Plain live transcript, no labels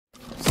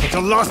To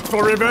lust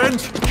for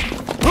revenge?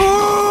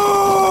 Oh!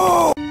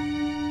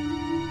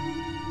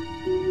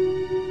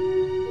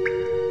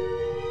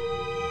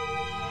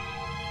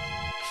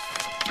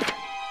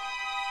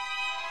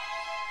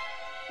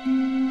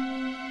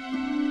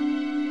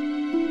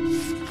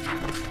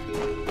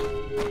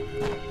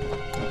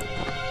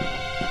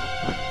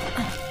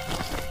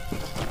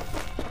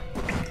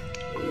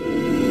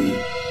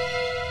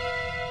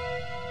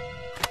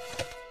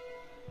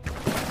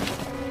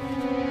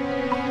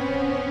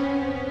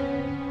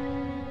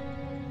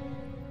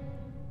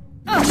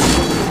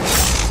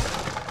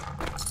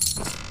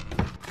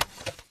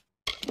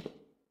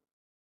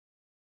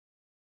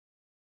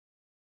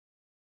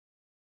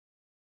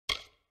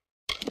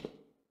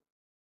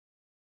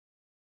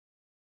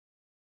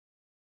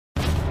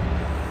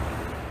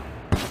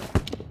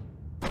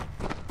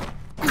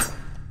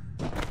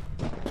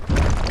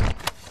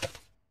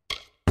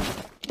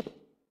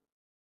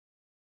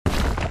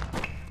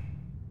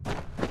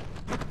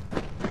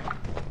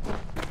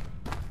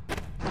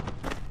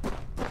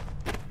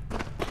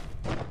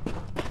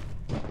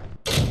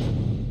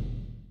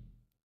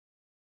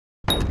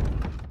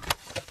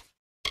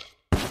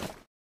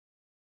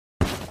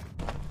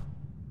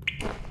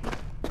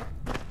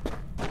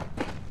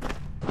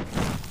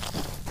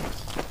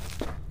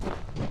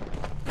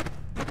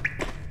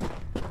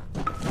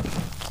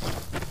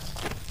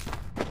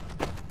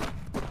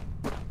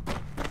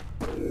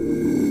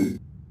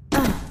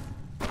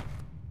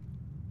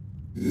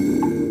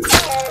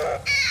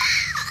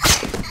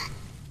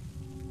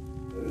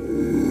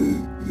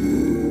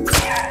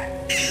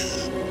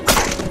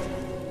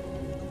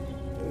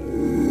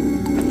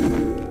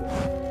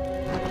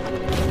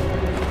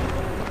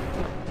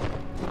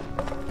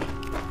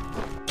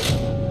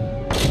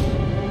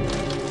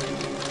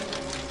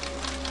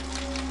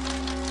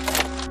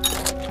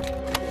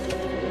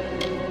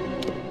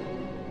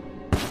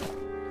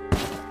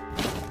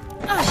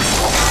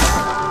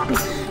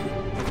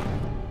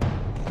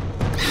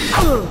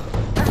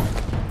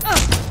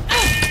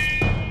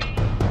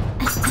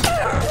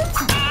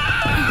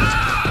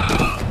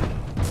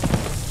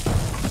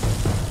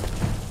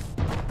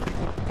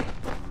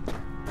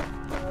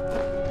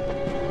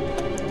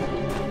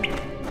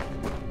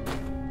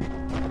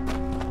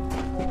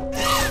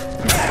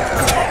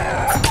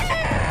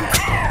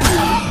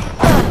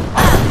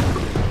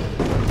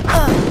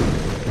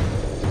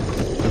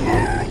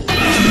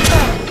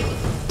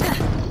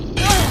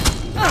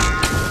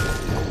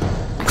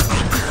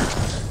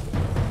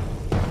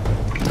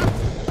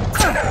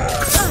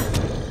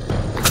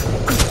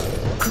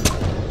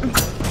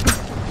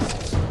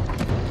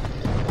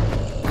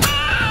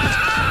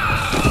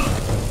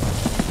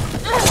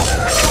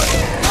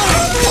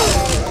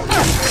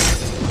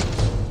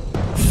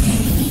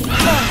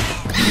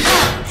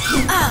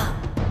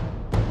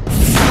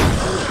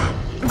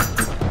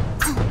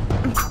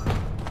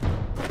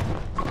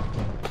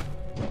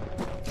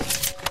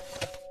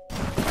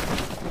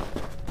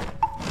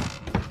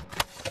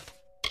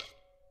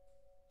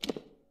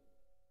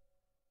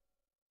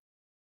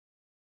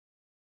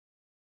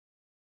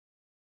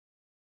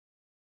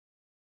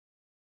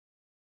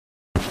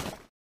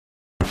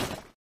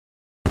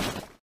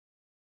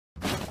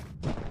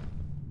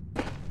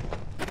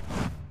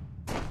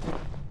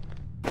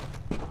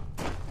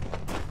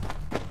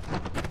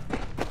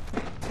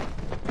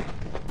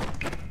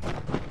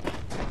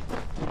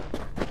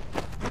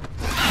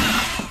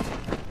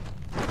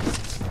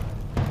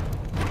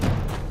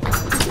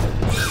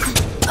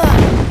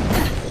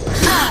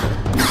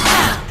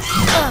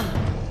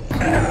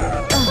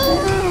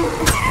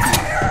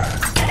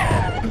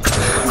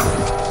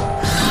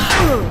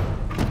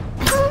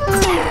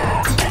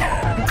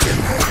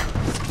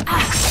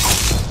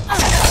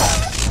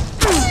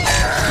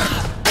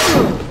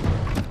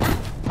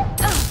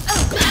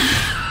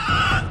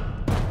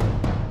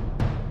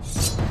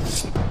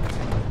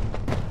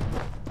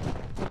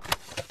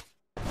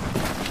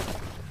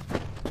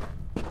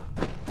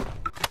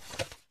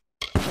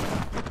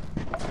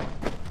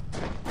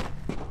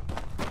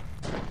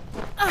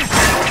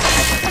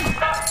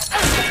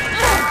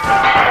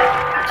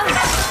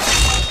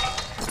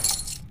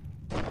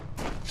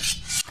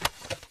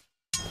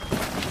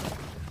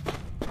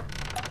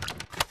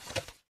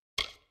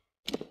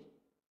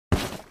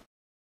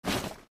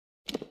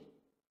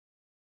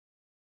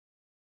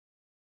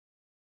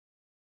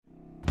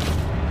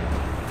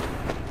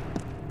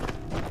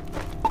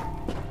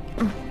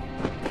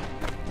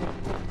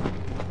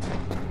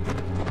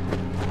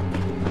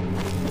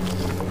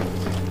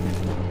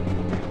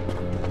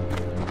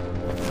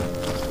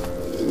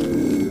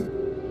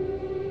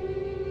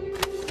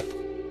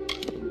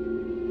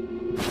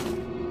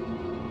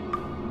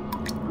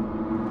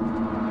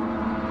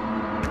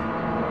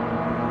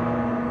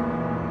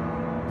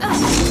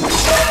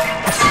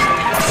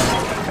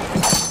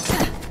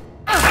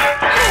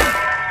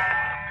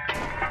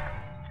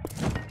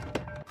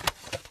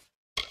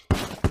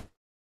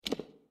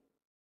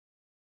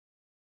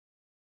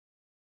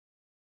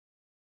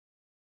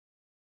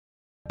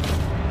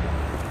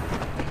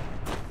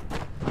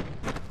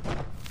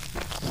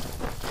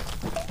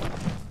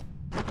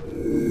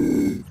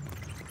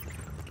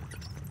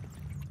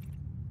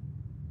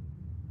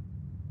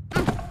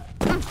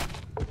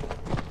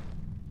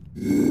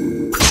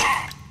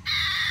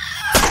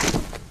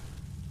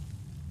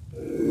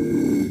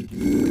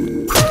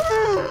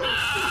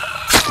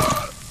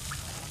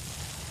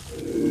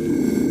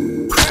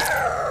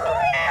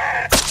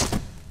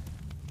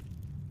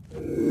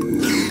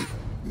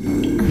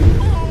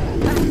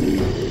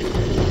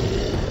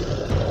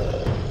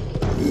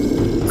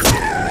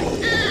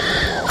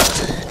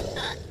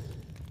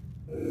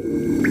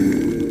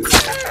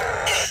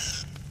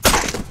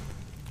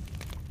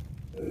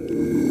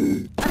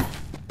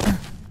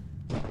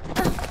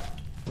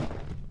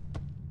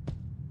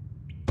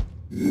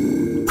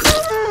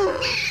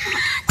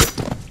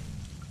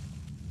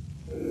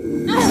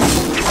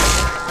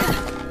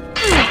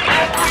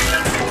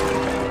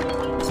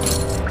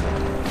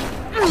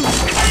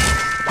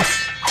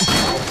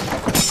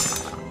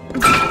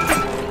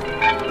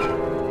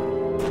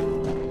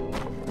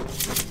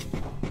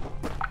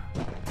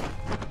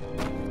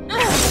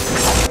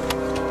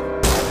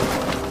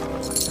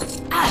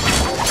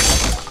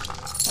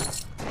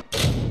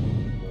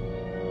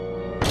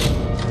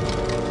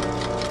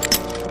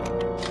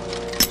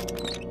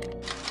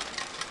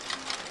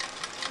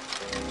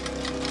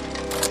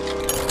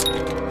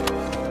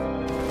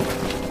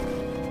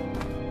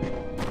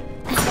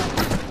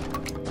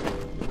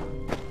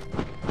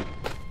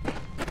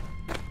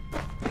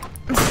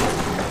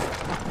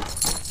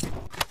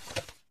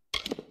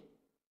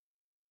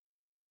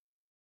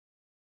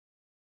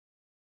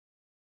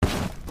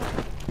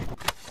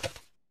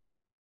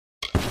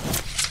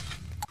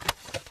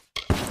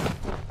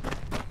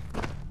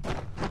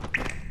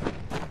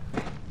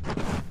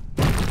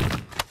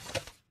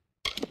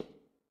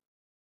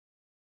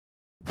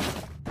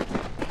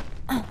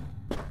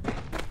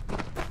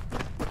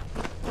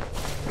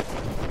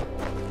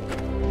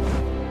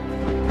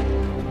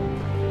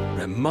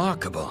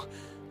 remarkable.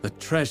 The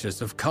treasures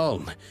of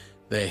Culn.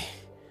 They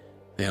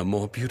are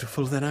more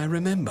beautiful than I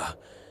remember.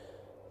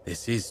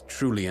 This is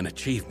truly an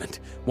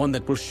achievement, one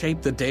that will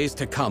shape the days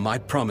to come, I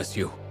promise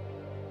you.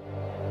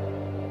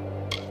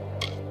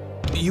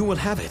 You will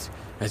have it,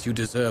 as you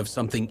deserve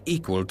something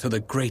equal to the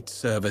great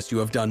service you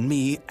have done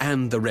me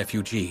and the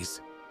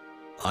refugees.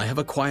 I have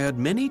acquired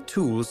many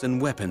tools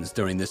and weapons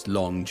during this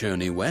long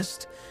journey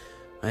west.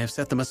 I have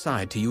set them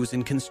aside to use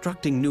in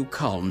constructing new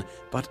Culn,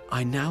 but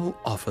I now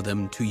offer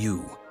them to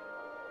you.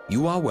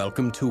 You are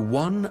welcome to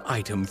one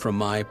item from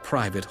my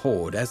private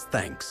hoard as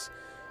thanks.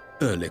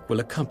 Erlich will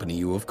accompany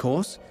you, of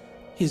course.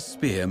 His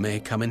spear may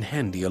come in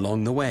handy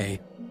along the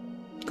way.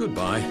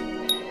 Goodbye.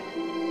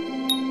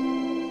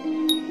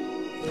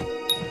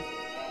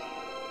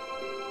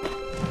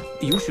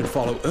 You should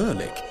follow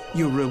Erlich.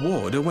 Your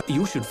reward awaits.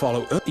 You should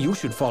follow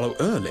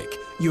Erlich.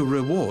 Your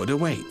reward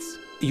awaits.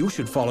 You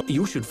should follow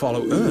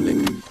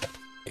Erlich.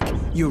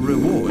 Your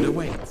reward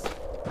awaits.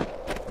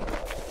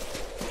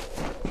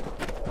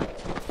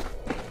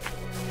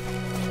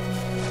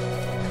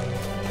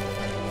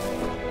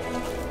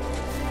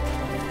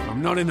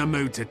 I'm not in the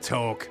mood to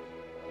talk.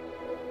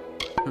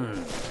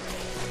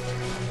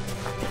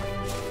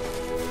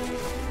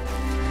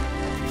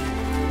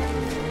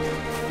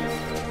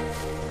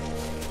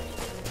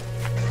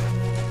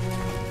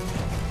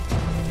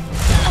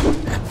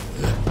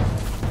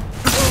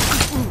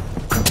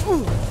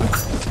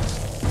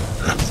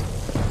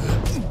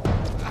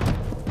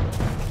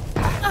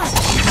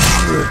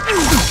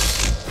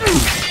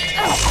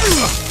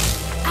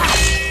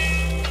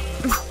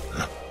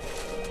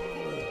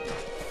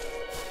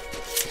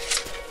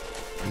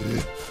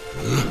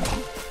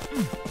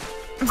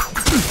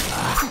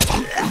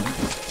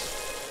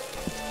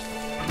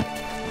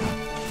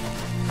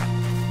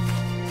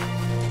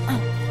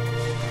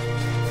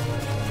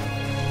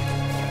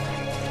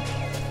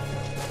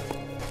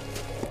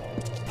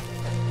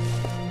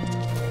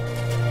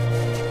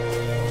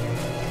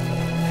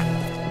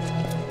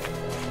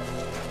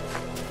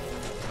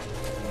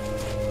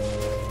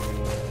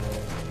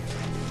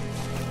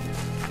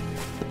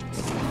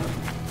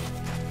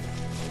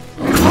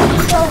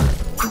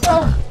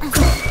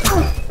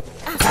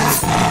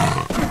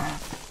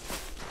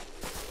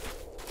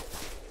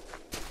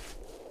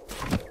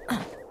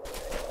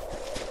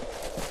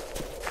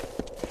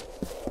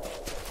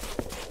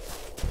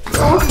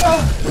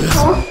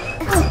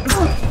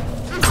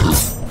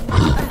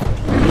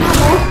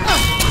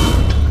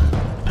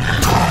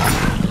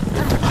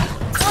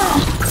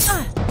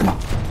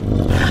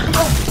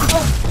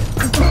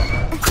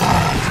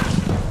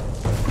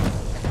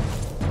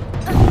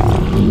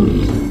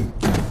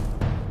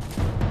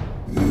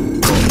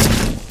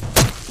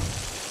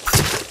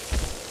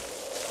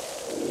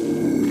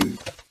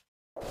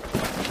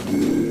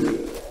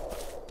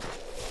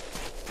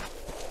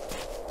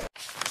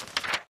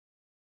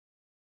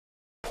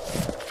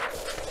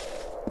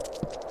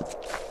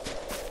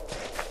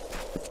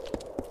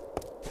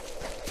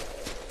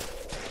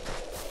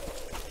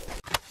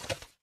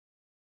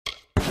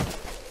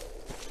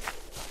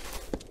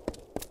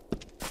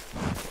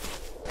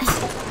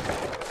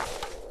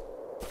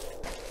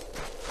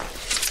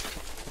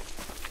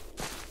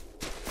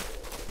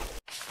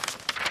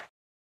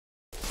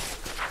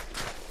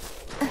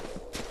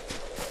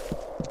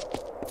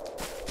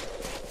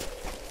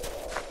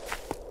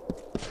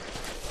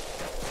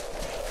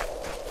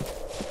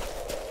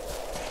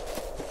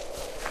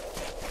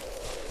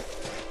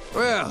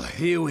 Well,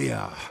 here we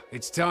are.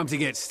 It's time to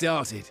get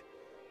started.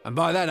 And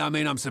by that I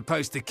mean I'm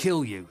supposed to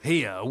kill you,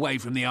 here, away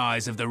from the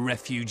eyes of the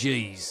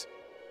refugees.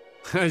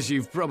 As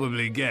you've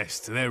probably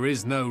guessed, there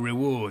is no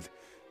reward.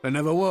 There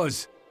never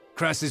was.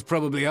 Cras is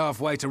probably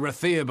halfway to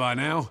Rathir by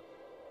now.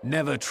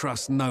 Never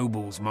trust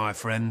nobles, my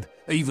friend,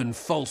 even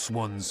false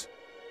ones.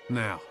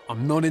 Now,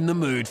 I'm not in the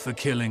mood for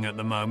killing at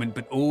the moment,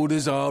 but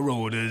orders are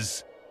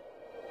orders.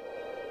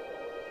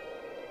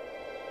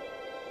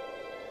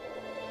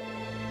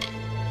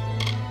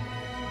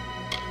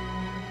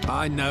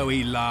 I know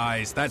he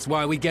lies. That's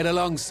why we get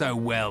along so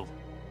well.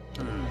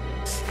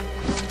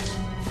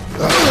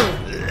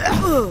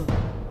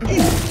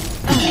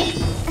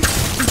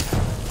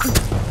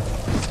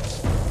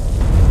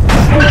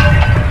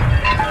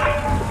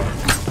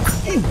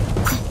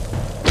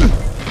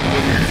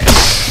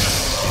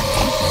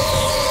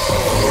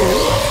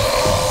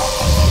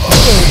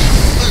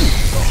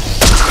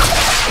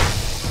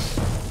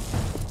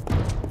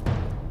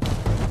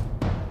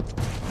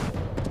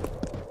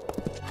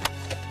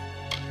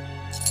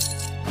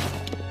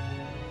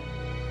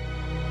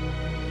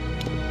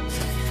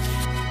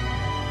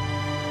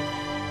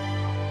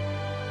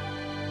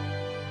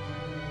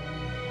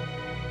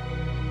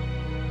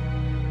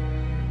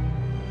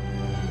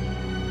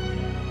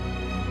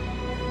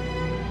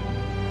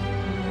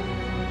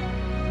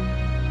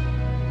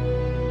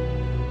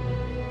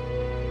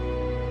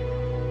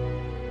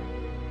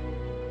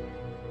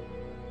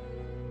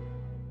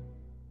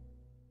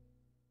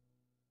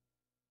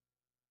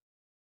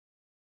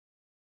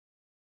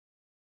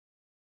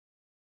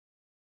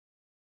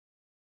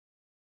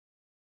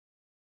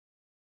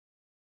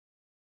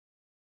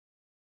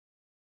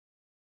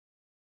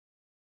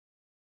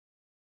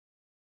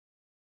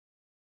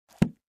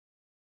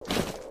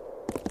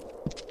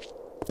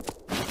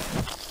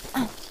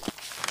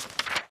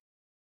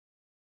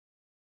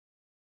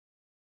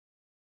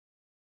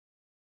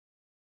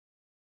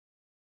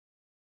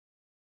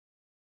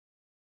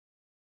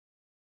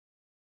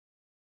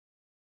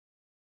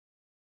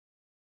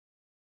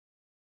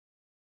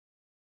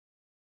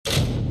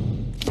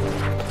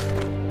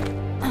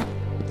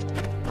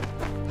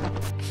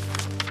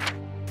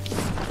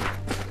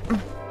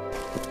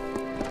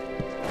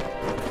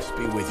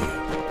 with you.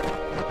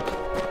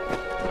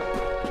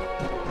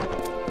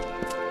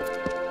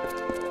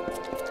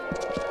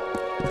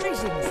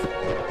 Greetings.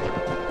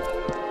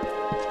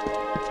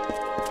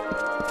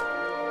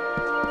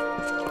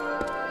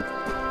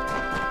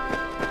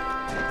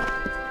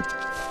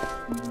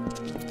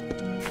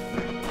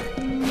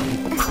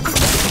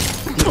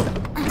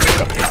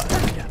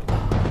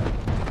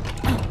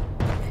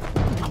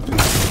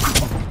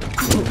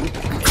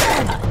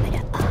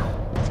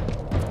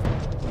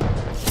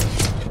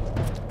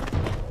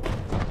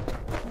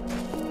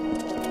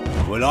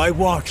 Will I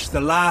watch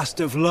the last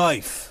of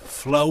life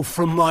flow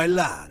from my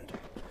land?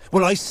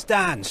 Will I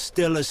stand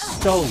still as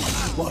stone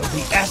while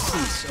the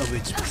essence of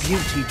its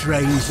beauty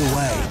drains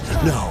away?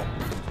 No.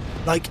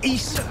 Like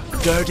Issa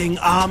girding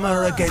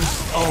armor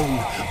against own,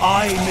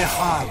 I,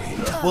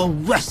 Nihari, will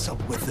wrestle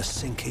with the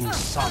sinking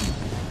sun.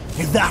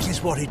 If that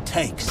is what it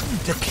takes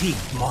to keep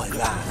my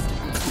land.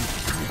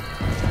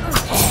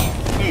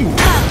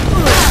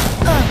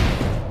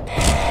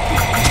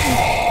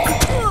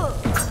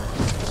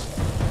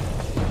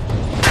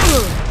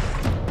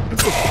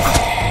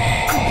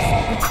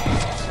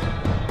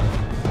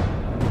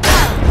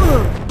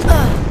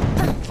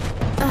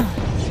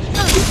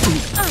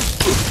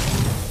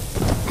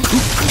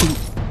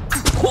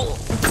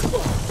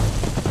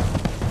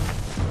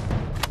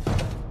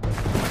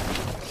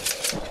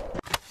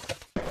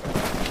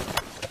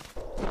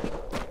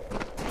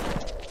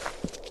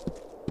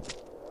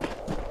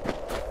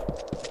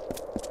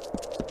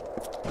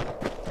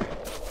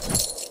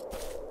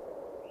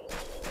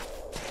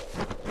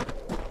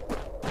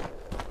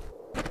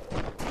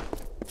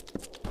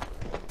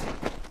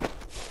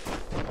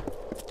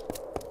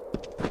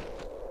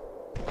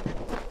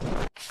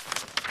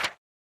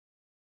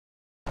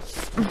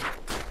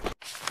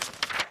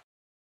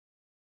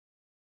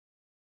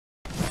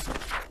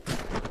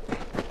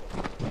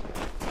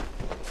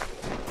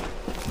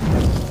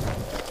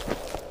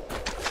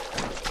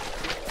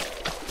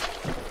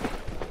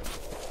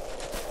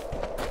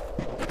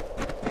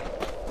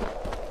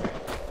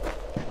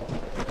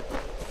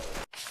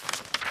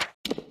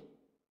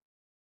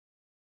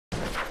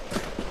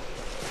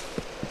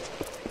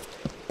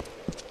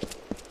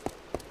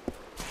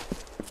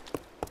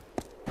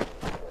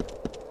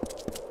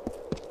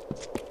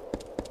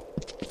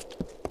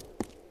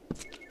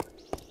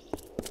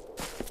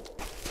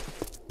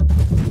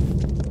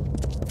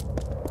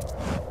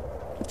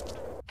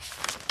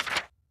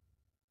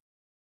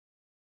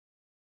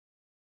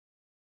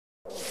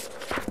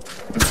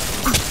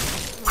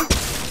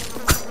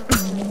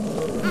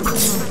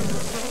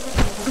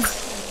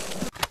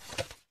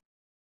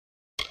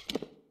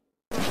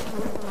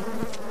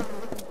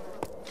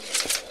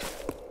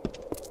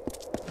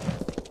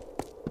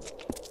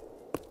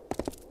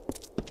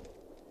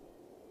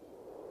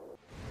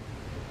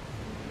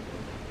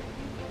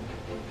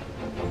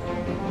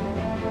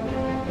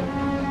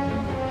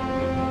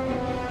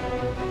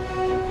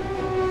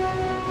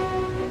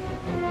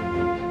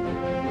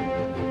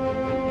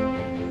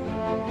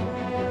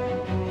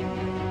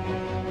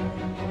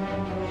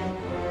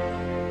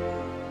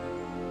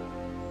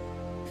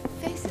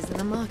 Faces in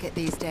the market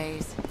these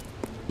days.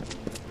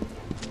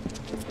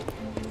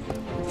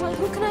 Well,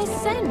 who can I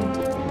send?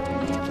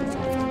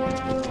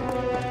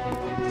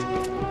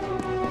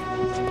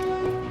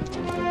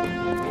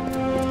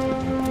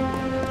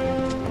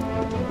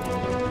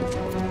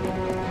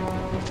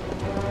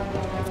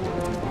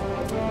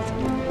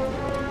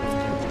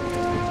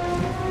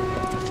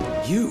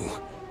 You?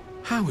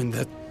 How in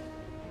the...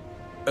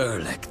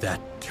 Erlich, that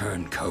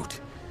turncoat.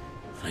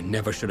 I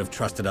never should have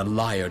trusted a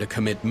liar to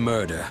commit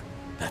murder.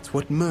 That's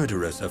what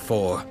murderers are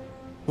for.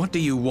 What do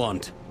you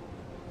want?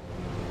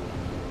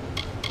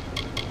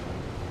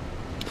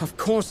 Of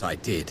course I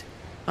did.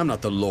 I'm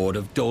not the Lord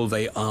of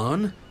Dolve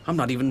Arn. I'm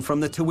not even from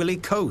the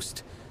Tawili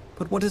coast.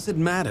 But what does it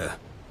matter?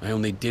 I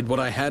only did what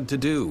I had to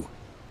do.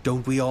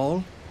 Don't we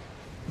all?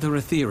 The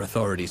Rathir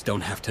authorities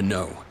don't have to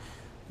know.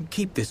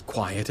 Keep this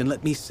quiet and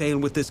let me sail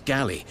with this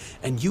galley,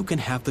 and you can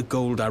have the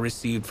gold I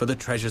received for the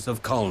treasures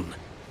of Culn.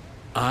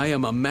 I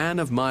am a man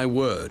of my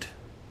word.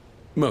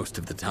 Most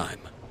of the time.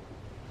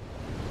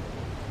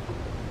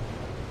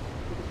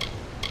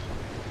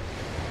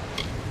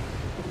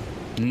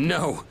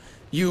 No,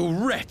 you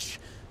wretch!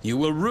 You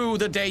will rue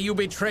the day you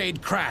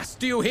betrayed Cras.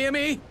 Do you hear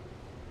me?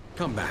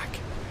 Come back.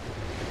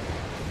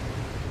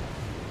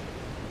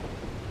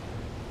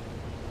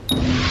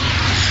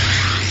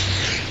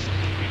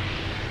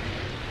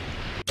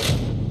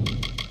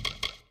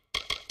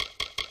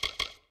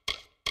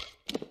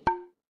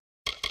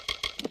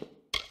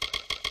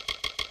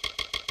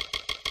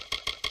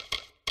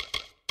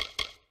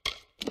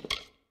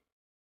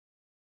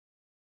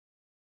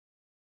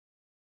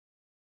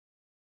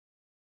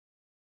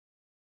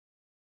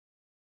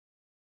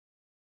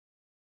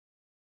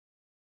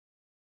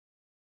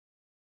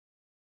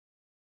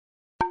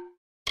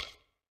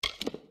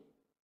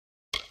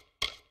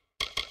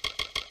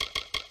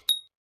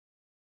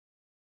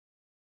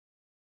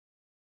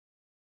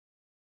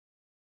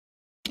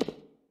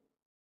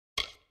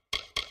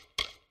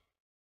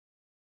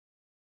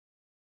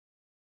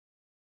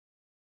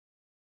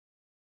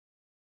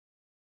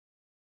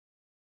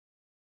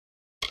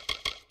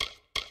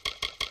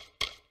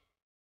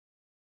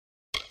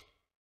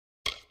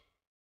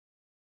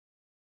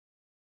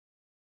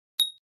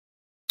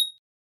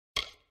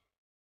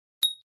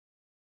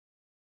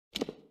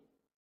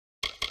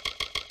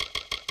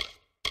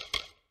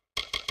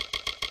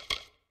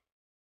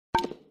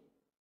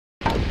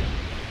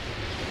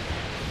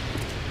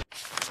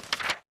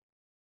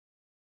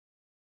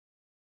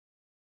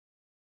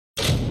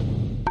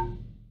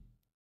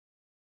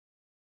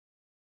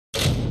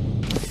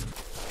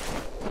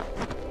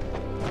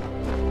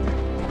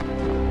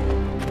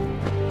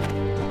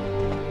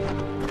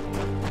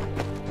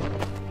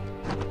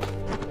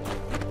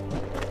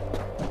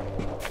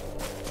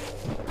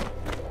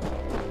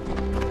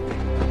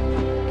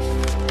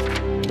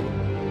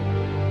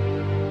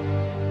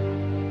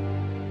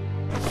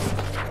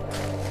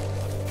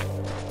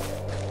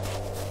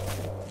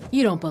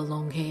 You don't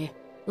belong here.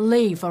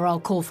 Leave or I'll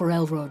call for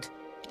Elrod.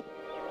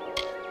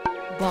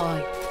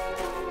 Bye.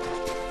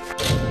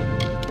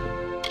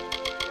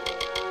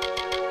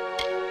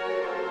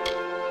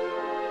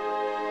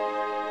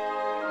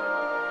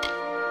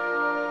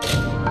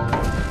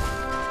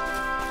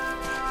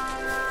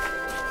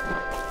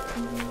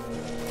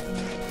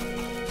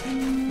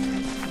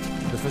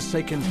 The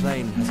Forsaken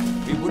Plain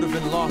has... We would have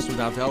been lost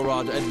without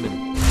Elrod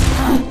Edmund.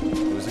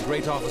 He was a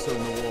great officer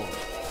in the war.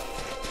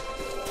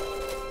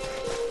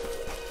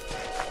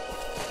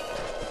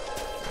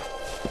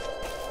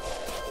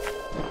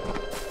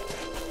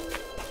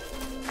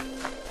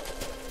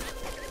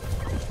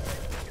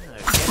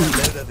 Get a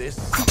load of this.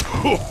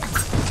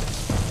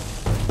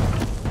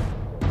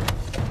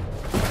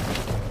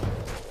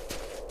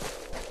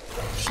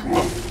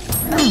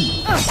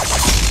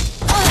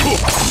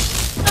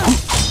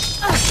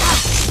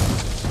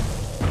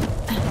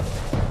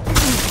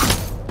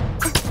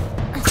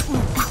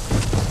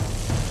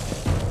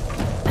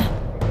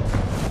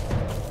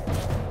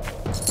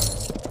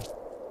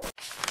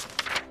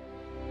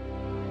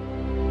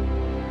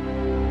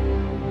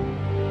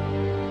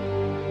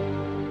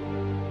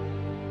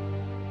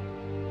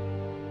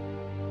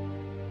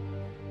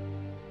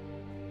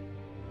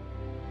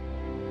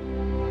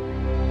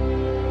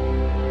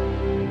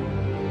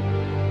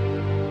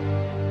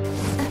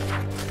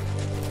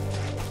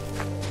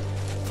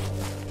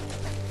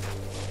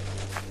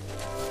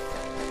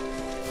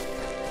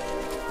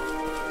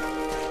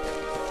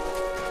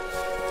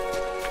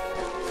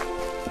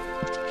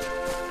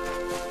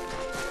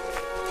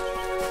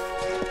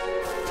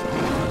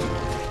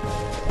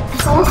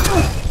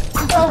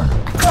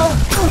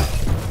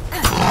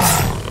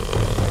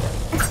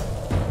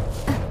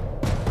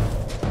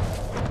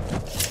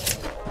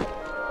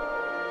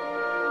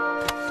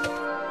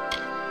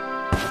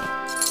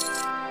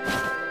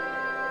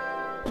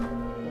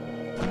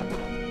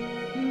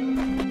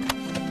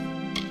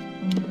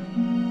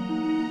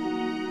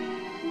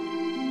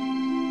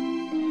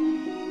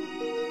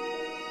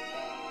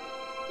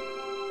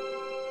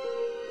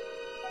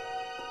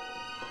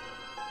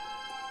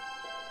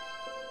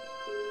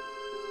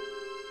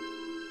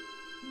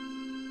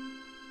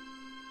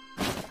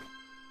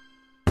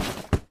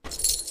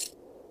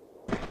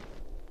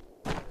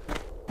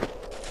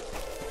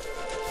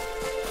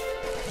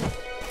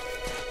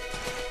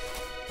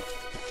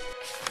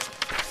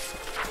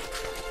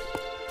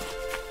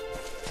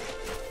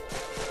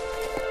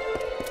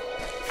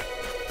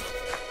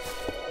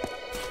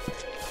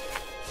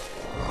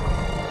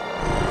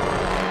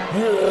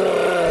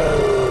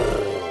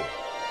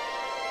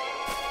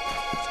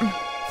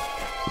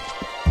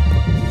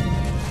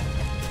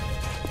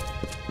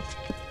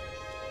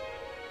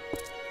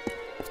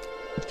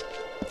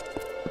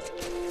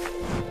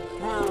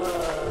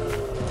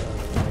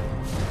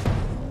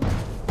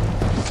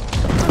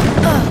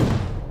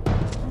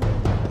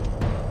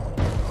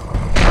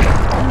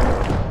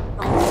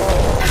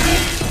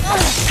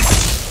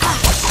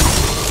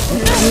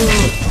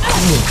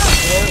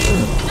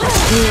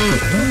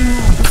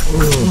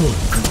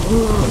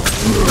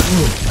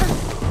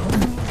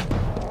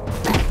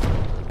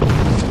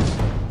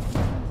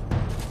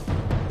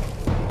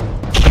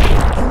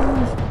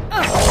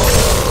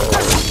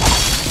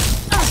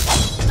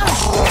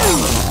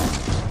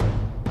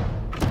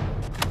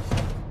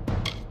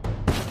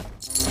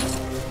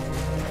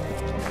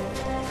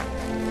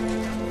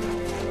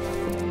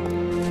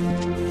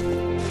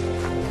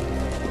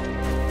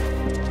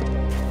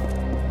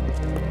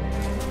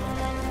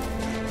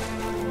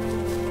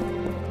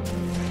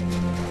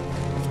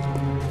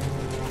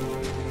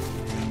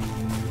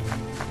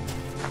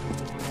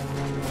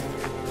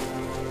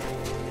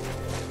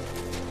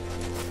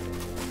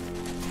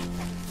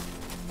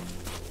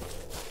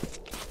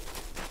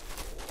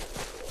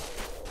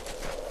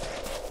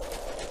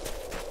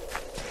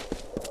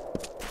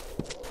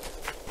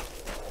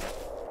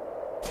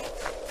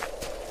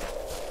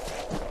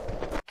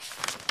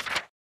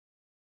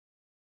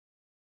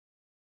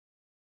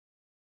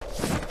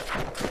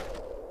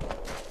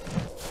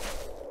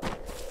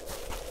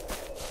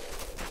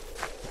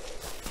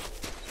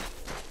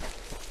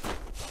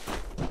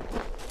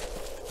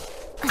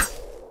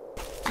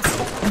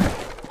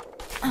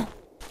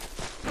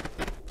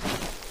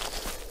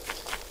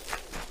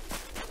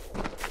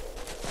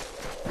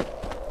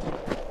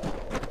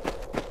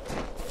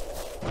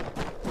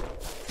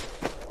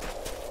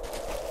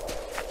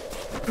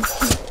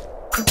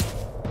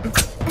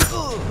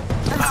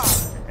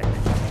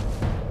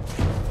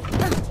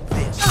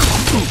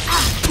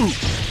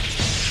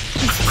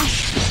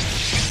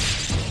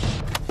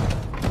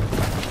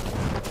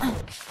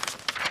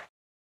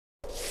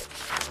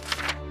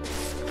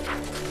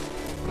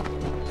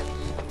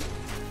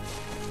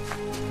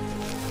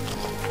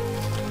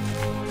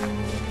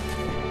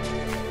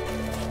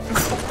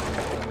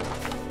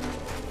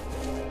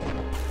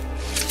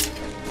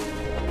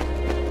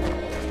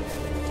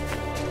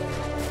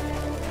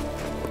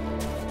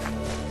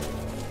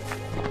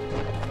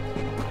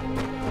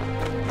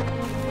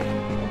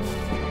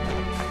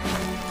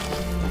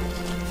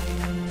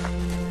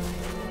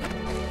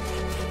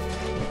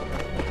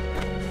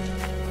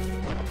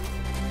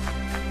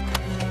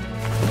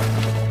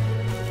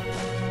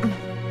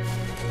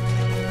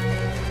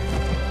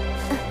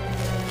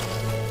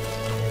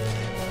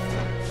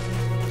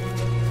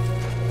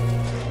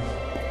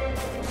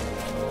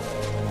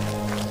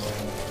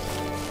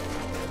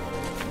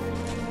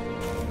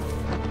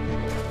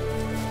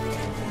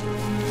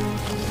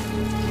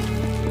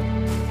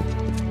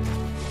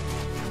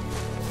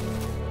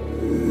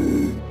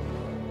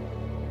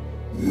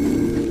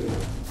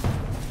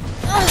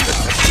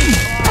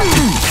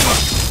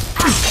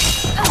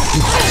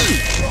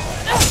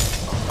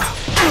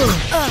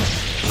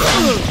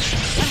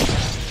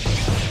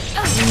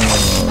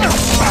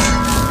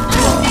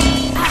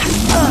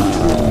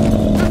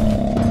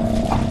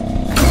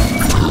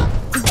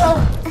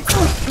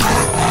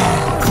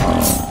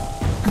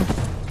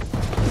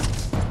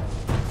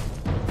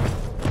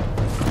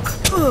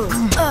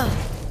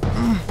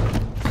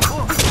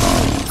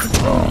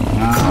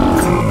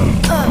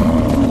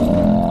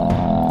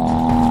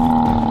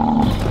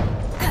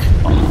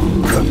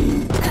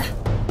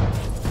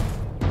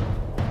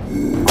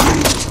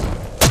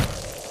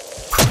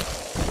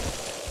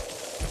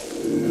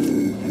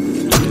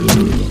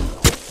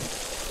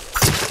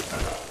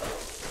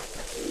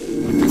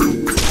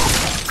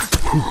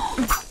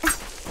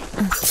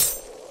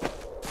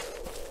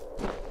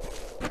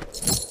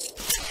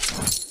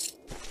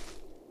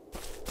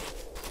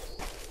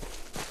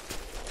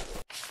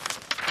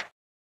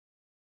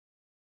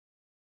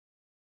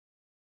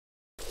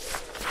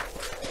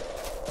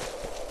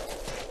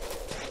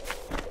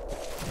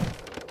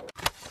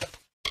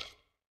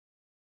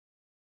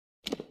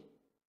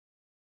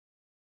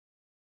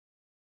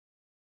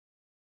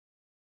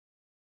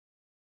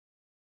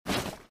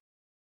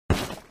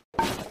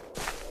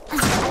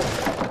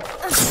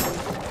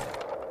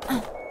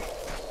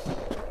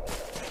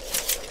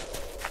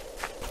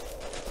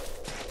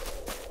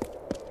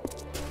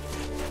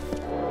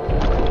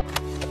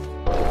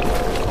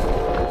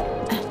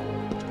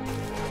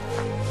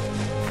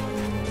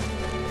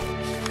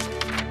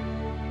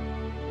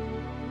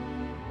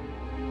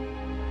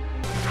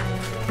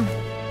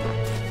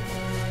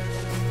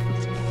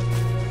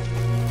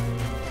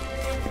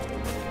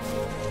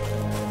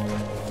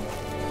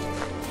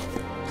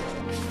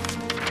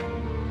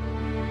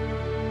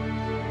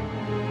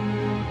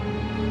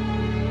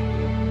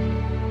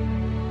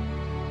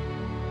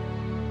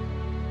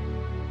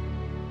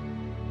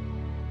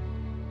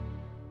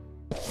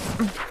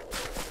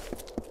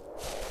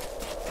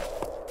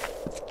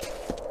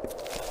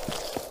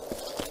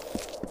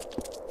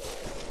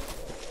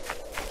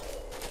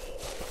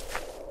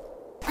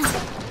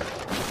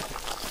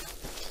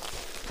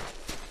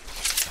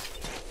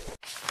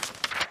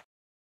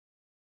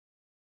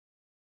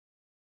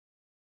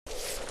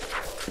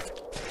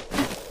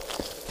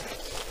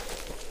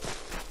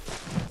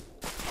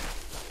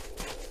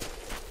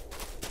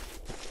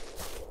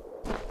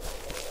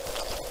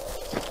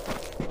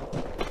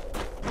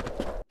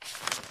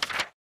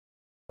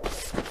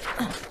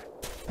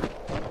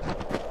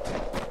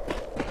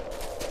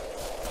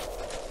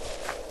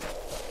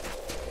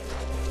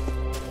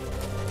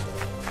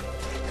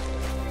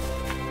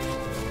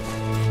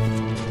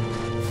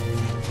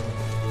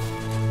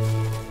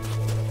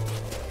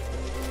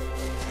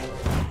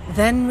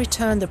 Then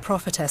returned the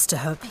prophetess to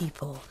her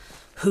people,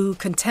 who,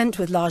 content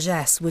with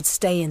largesse, would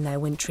stay in their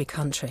wintry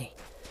country.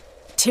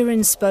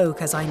 Tyrion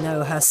spoke, as I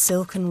know, her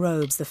silken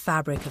robes the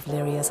fabric of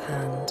Lyria's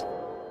hand.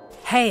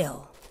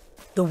 Hail!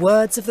 The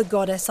words of the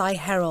goddess I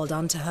herald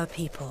unto her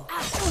people,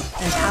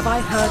 and have I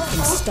heard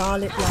from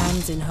starlit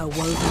lands in her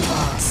woven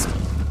grasp.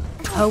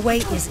 Her way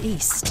is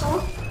east,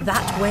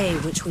 that way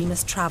which we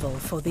must travel,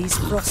 for these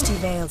frosty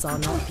vales are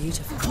not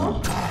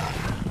beautiful.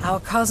 Our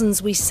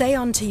cousins, we say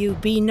unto you,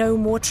 be no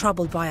more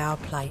troubled by our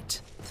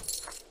plight.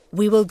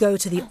 We will go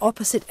to the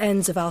opposite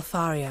ends of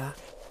Alfaria,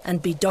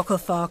 and be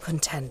Dokofar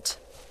content.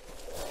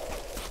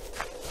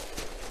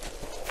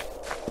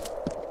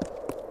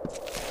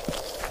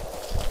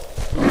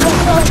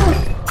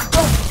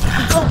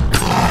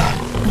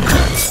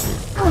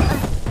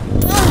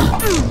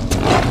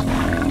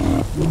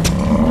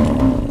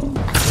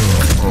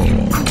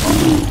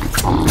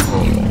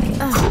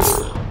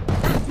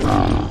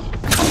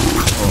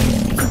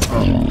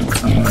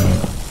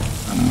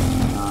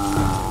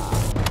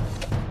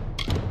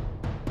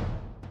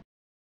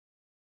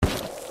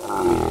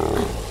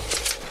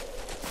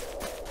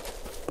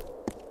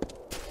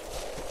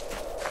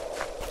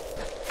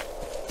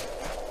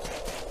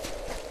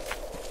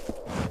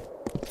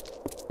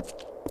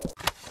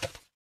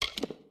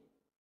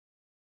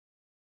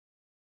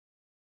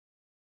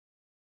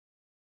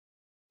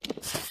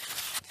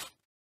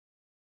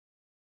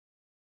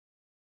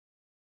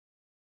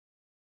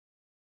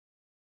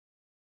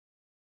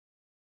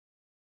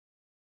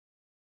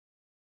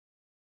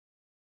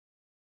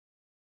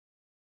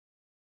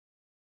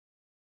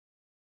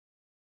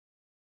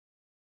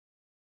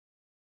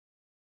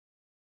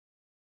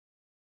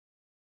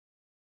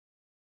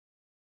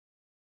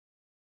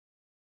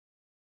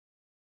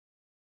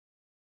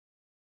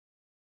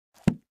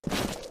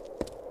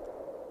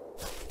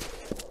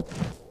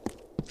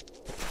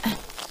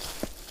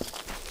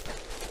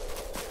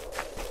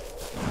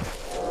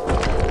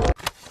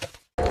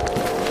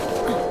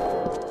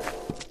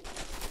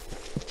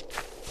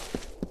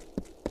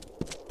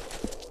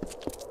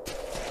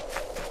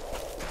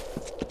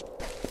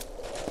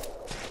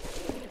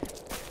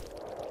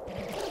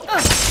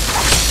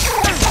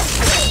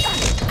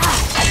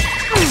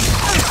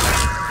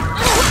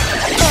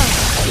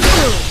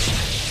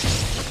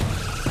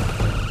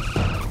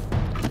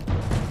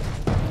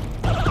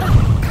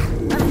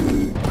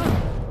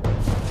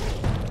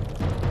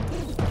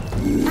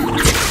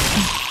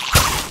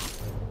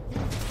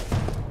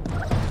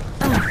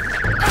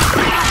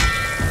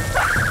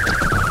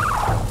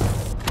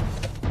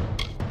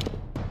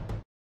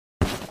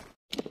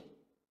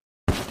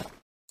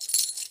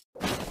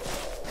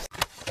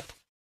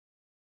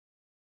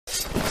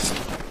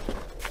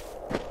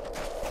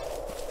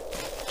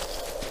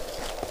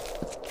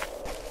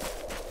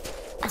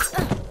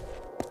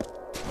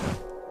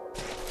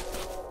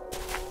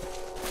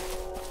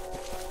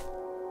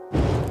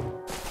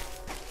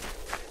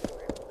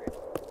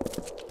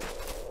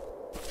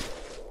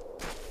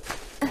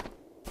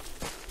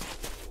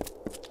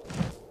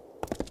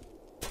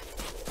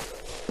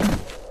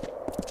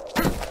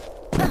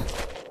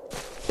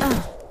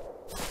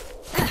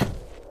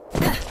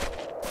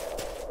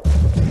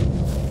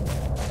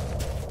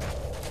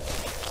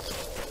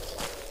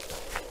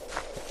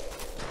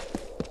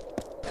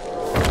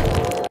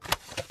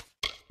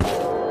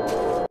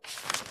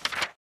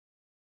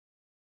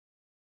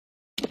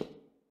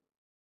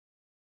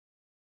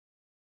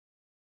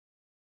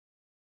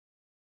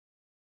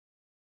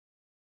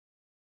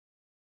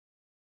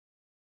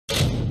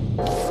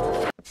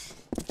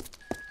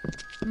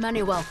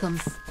 Many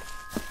welcomes.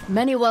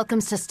 Many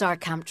welcomes to Star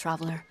Camp,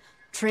 traveler.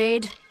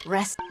 Trade,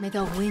 rest, may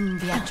the wind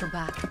be at your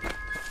back.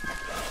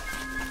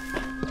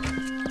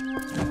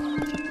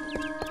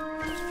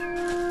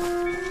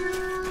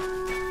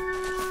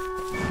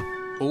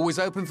 Always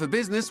open for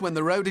business when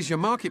the road is your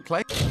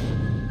marketplace.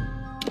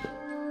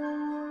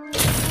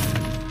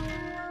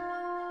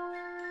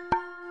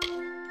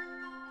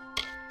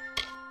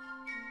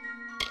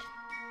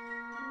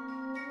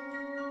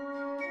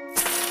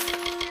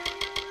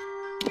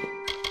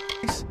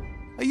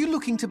 Are you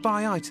looking to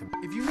buy items?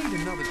 If you need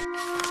another...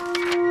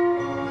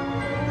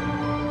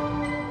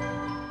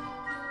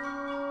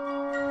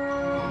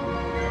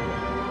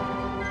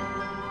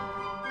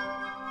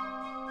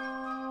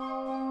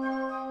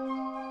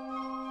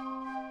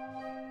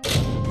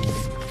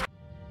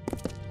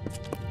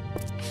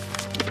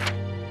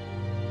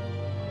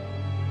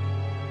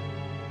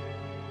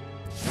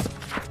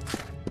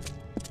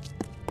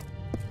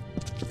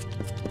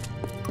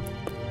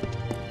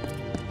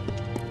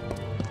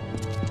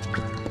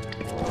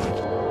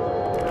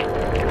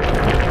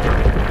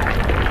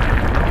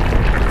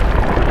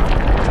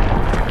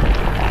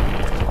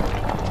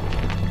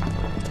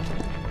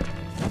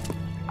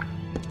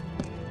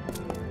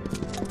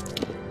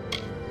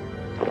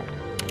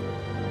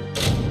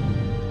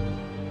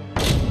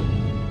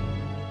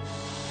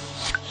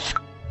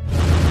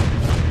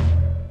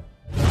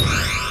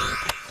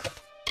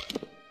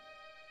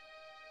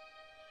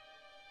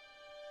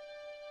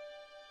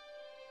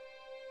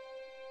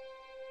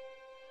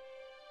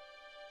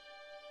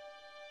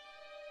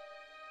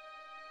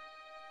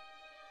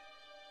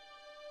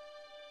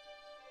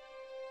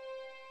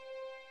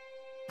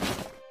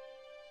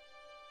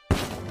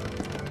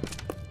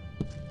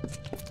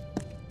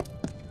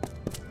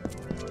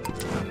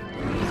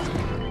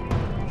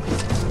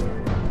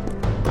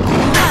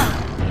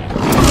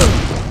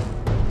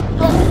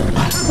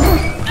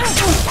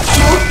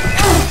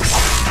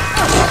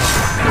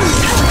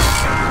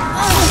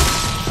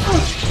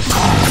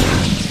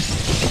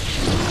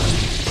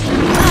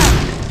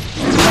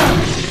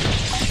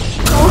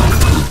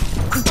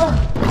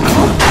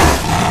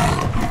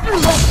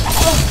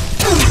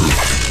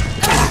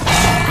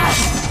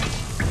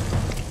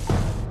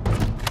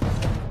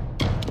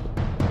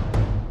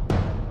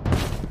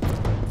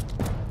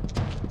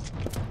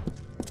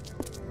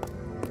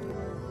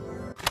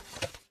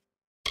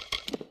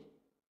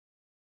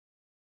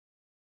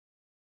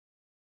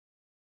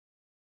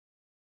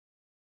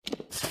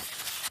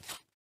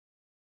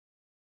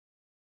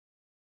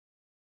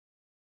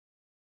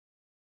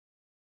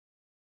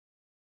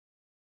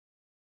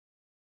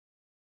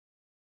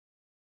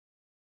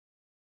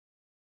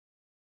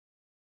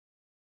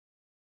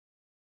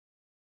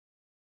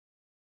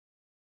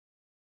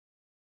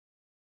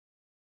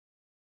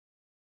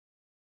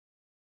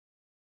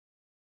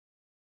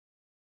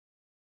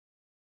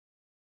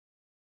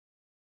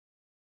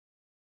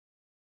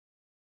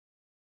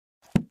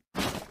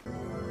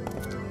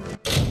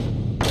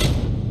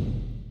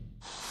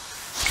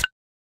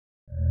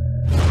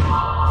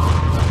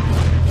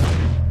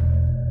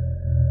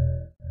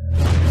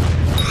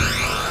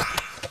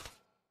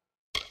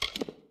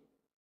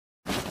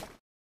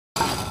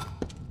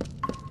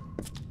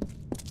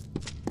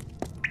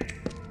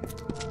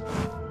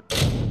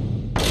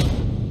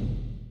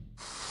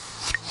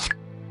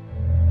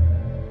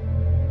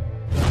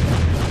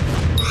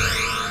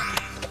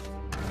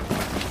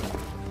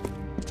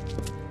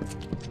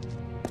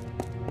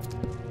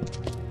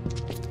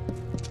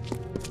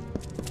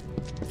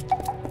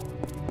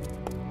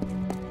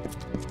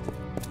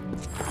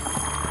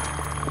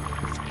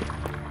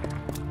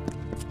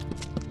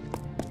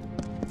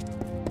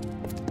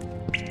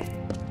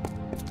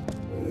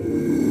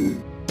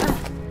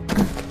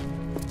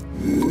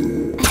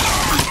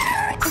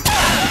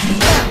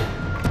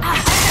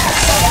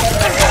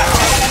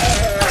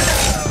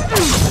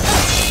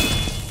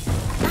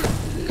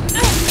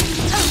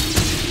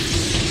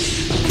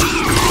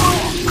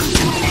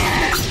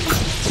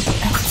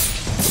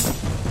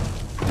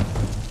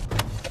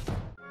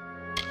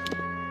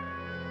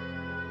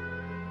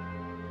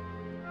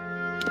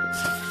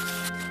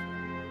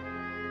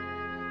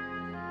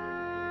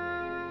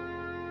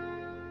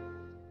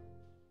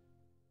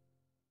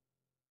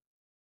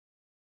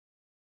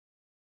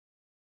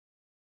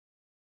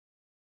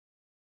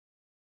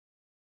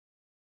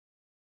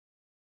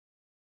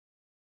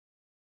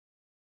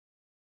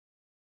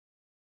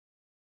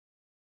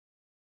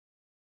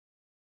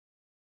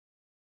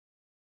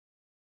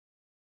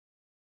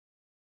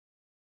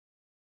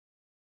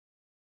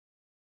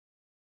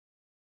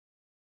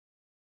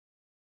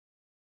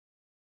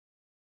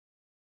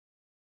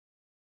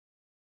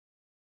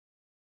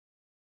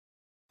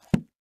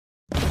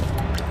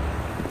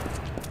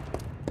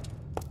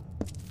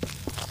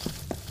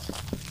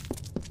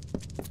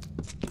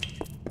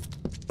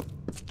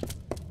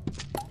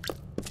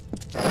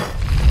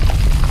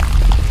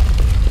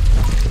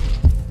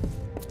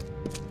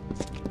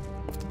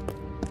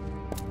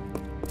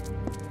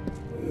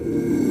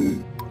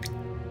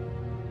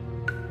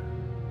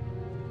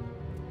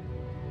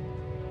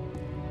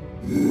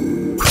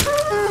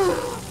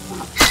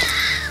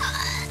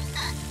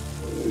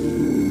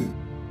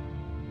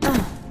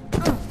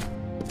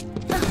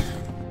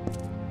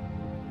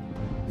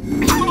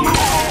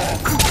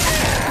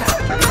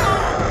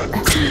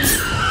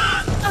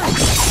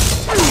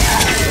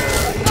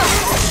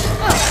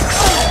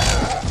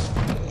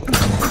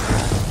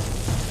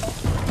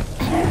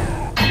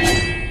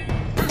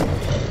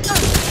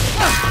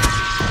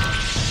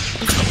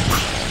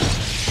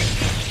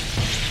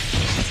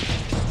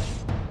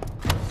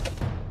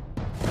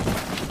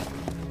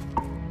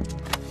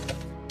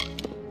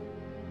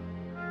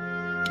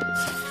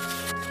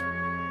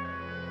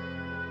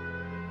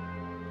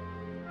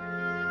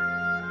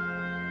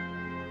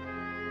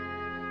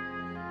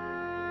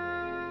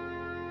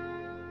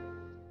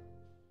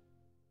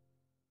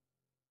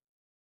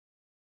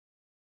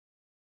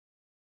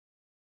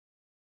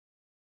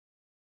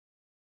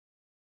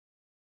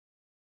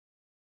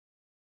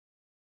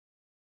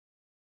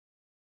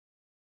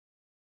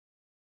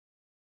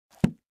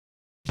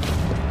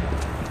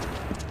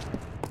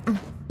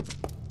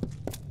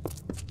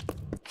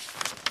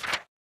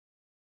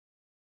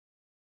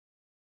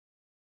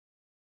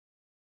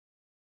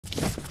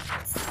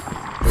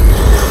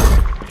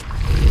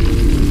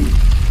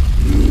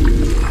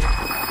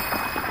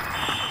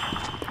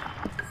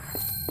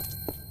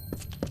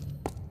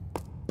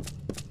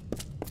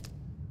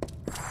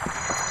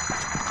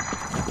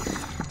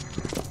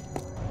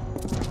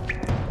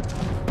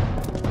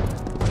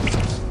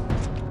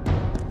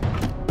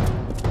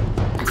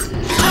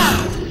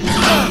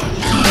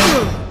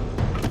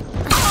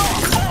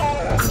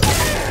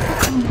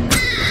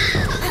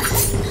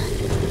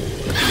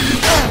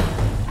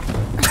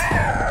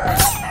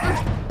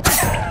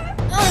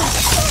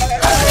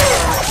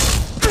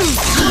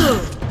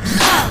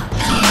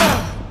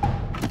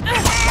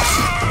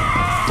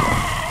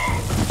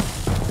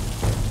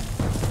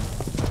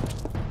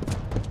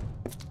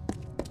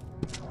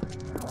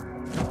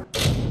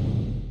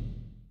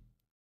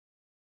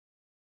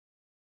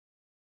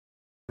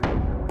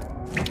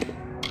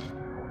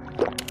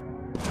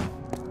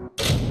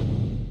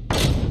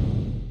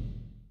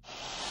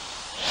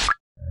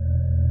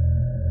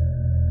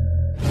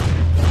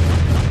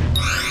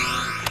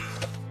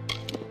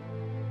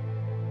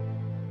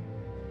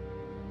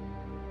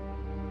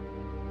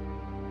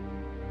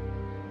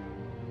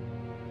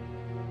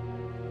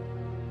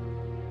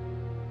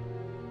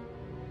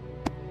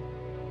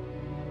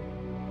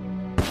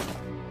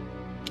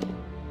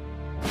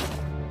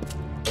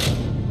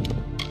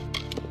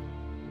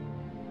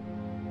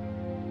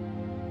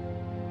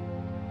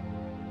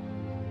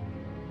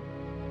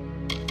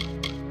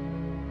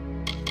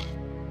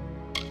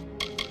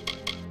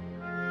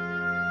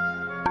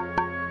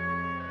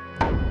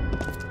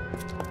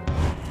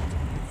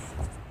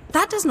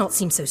 That does not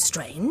seem so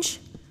strange.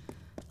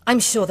 I'm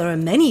sure there are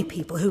many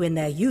people who in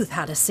their youth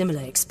had a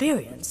similar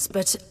experience,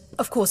 but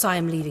of course I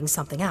am leaving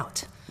something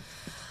out.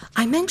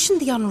 I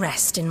mentioned the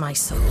unrest in my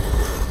soul.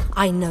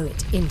 I know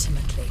it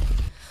intimately.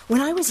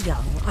 When I was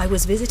young, I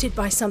was visited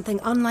by something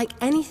unlike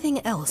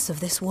anything else of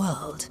this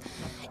world.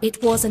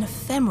 It was an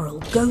ephemeral,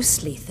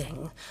 ghostly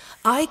thing.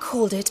 I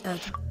called it a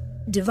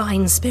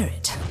divine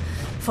spirit,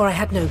 for I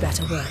had no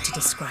better word to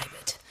describe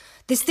it.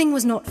 This thing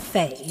was not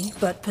fey,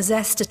 but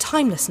possessed a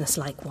timelessness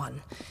like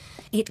one.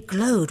 It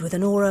glowed with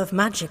an aura of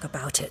magic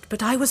about it,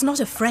 but I was not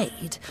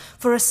afraid,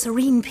 for a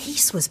serene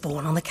peace was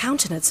born on the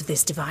countenance of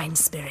this divine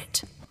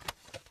spirit.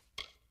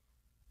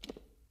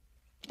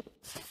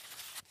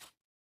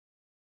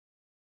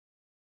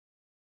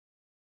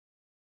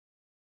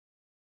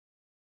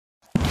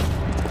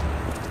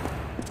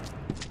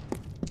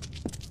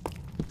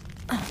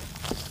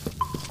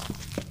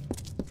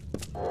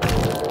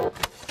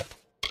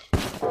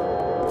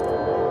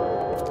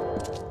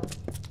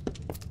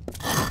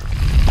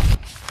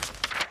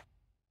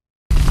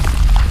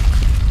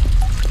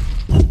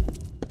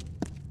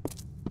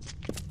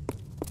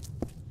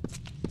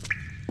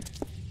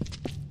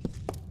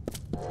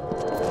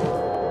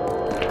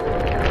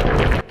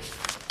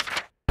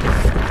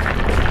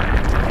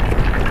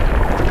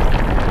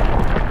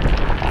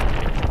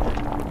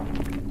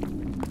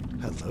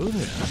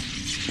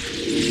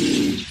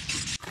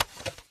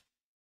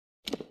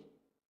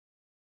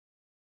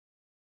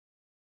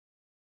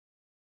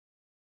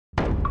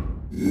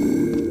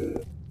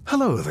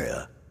 Hello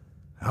there.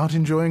 Out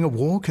enjoying a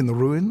walk in the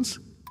ruins?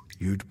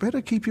 You'd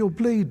better keep your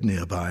blade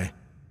nearby.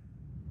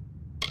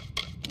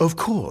 Of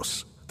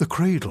course, the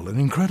cradle, an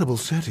incredible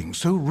setting,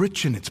 so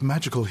rich in its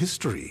magical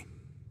history.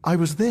 I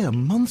was there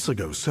months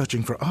ago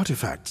searching for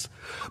artifacts,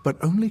 but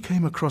only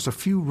came across a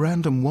few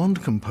random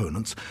wand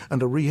components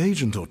and a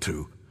reagent or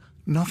two.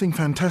 Nothing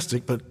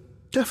fantastic, but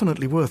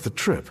definitely worth the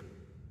trip.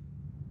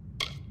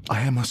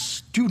 I am a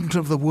student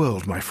of the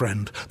world, my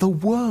friend. The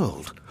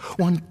world.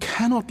 One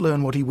cannot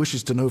learn what he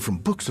wishes to know from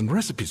books and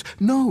recipes.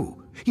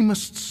 No, he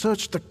must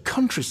search the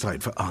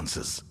countryside for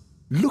answers.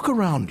 Look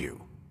around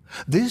you.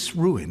 This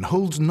ruin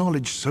holds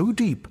knowledge so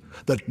deep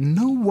that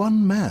no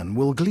one man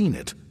will glean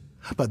it.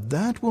 But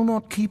that will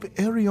not keep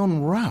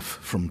Arion Raff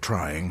from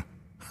trying.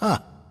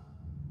 Ha!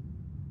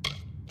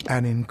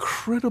 An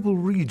incredible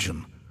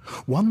region.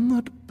 One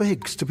that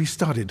begs to be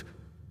studied.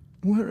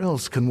 Where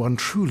else can one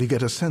truly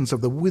get a sense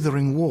of the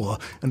withering war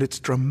and its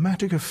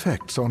dramatic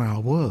effects on our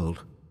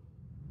world?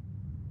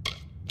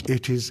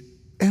 It is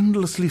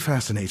endlessly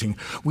fascinating.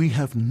 We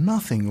have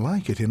nothing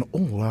like it in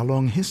all our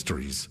long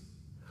histories.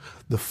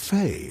 The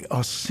Fae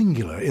are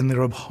singular in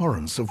their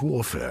abhorrence of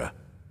warfare.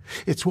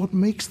 It's what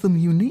makes them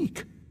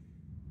unique.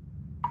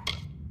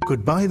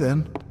 Goodbye,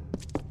 then.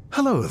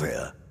 Hello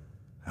there.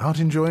 Out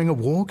enjoying a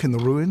walk in the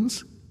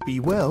ruins? Be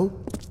well.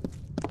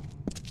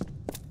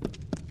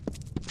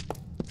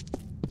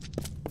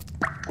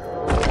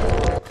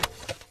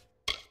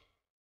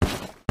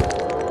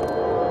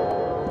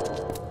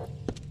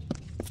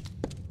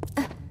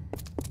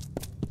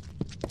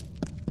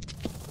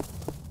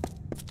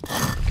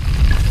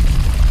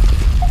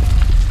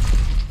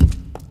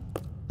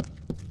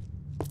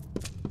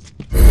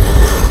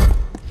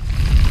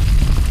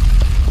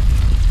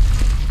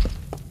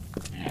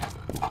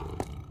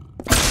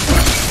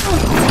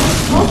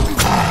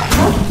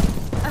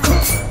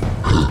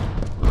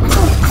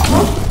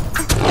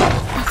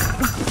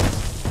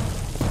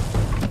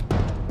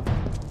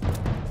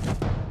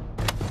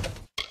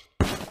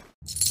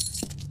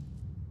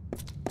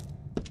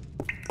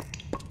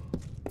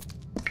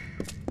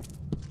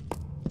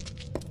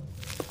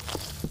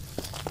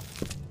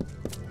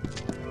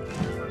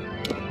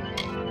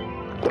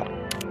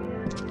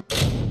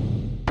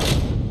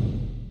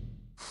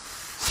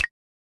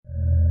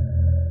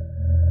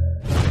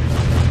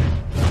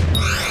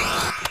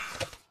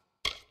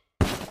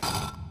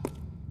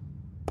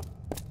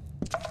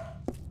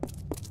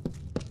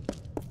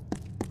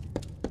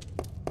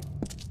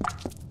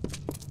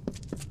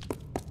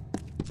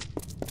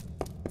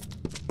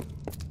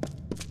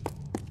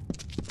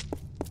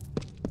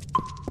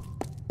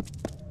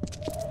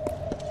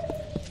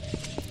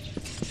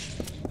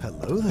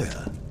 Hello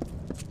there.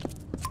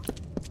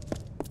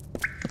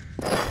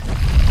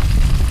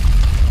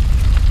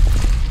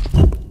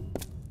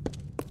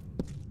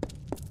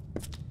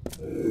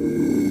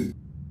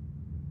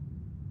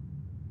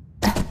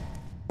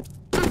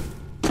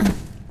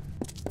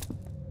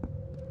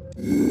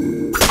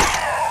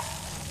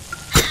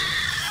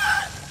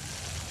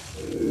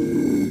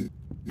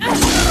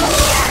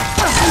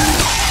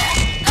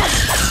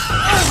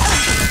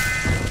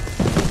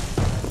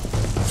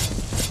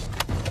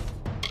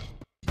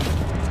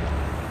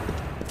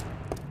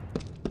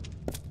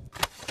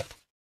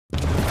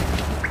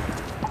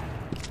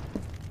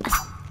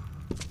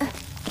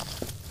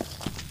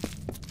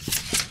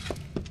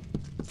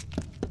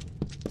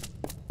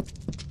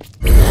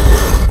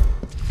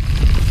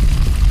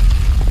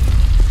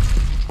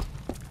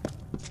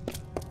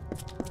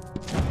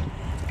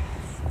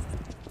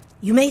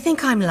 You may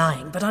think I'm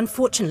lying, but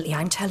unfortunately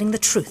I'm telling the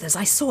truth as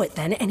I saw it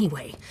then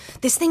anyway.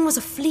 This thing was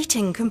a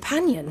fleeting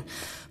companion,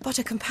 but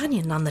a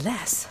companion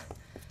nonetheless.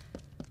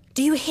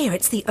 Do you hear?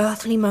 It's the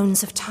earthly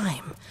moans of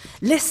time.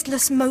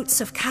 Listless motes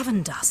of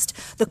cavern dust,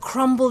 the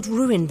crumbled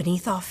ruin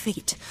beneath our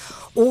feet,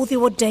 all the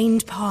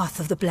ordained path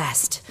of the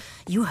blessed.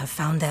 You have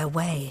found their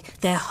way,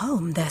 their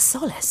home, their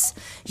solace.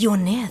 You're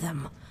near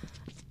them.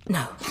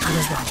 No, I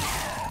was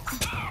wrong.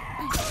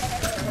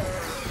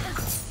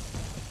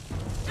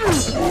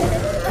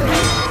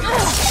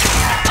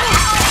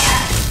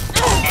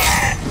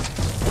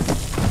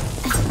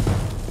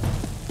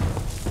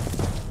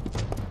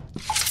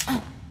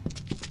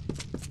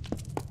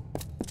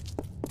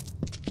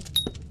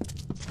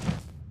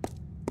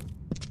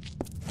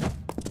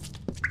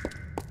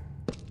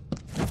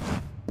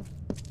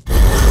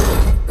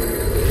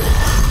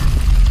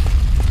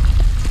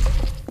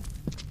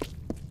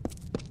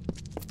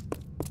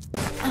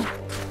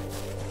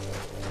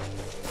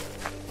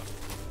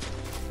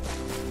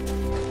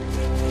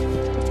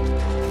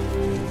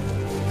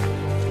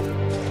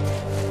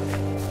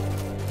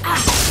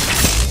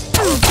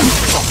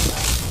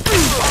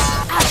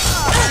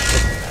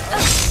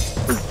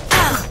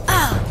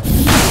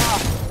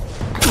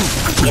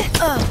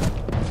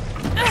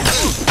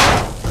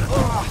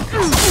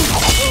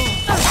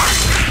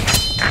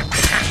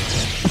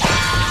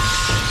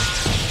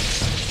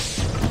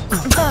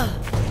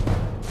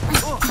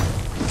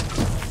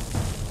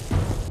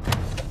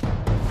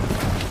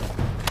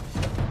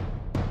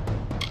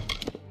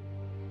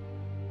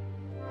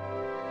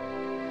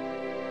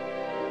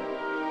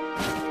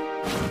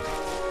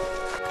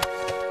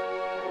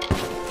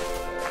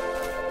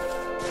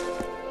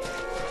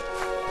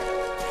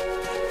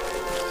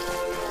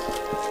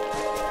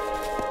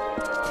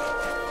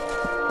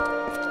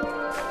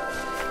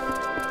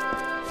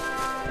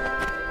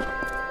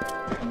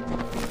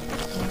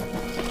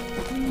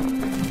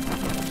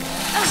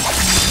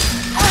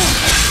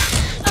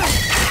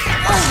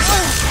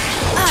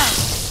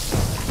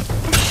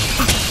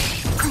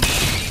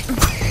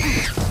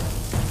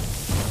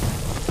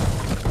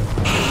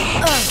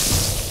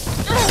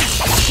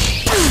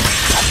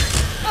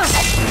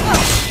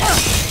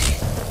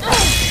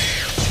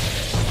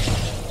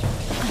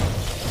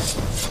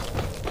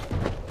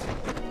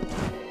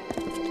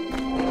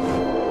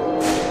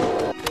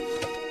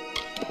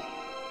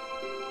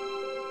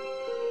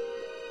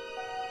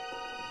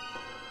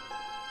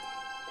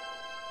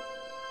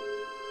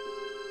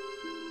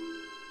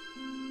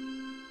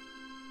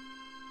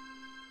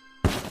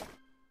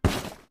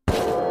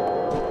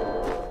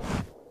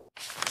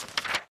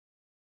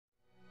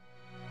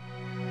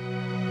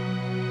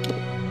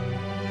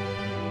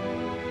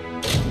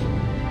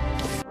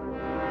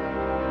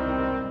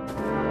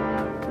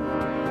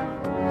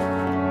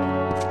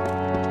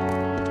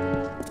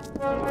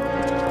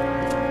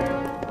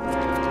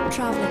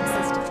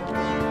 traveling system.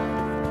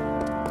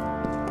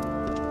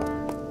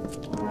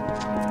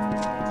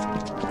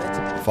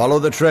 Follow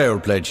the trail,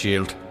 Blade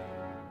Shield.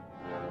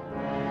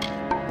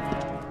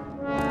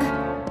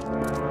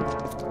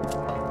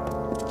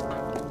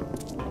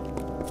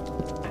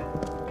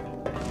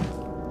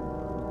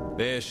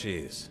 There she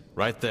is,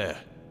 right there.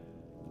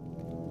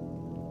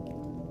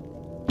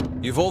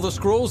 You've all the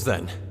scrolls,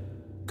 then?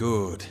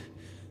 Good.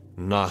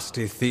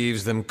 Nasty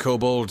thieves, them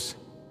kobolds.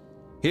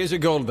 Here's your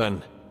gold,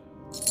 then.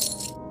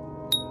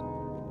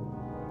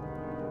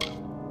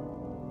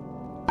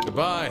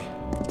 Goodbye.